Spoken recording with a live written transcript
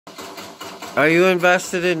Are you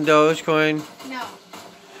invested in Dogecoin? No.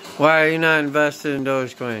 Why are you not invested in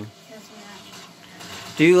Dogecoin? That's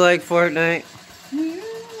not. Do you like Fortnite?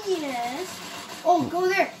 Yes. Oh, go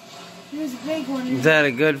there. There's a big one. Is that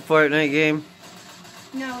a good Fortnite game?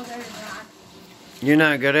 No, there's not. You're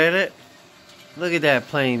not good at it? Look at that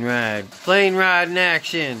plane ride. Plane ride in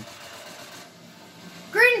action.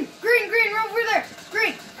 Green, green, green, over there.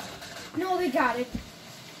 Green. No, they got it.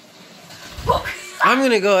 Oh. I'm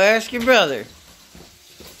gonna go ask your brother.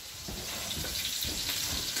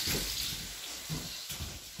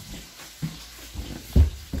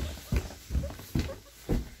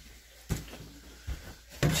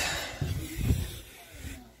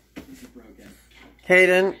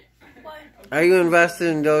 Hayden, What? are you invested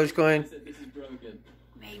in Dogecoin?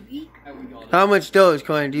 Maybe. How much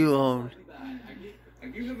Dogecoin do you own?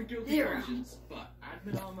 0.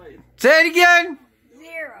 Say it again!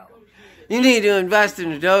 0. You need to invest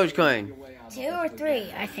in a Dogecoin. 2 or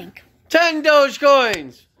 3, I think. 10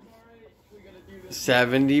 Dogecoins!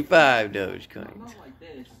 75 Dogecoins.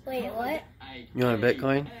 Wait, what? You want a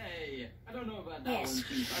Bitcoin? Yes.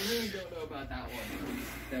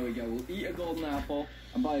 There we go. We'll eat a golden apple.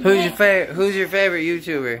 And buy Who's your favorite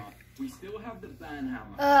YouTuber? We still have the ban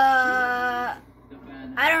hammer.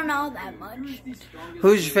 I don't know that much.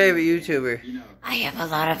 Who's your favorite YouTuber? I have a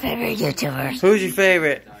lot of favorite YouTubers. Who's your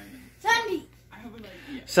favorite? Sandy.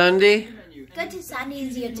 Sunday? Go to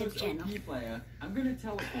Sandy's YouTube channel.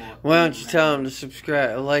 Why don't you tell him to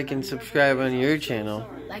subscribe, like and subscribe on your channel?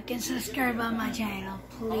 Like and subscribe on my channel,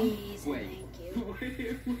 please. And thank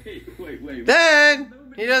you. Wait. Then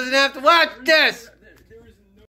he doesn't have to watch this.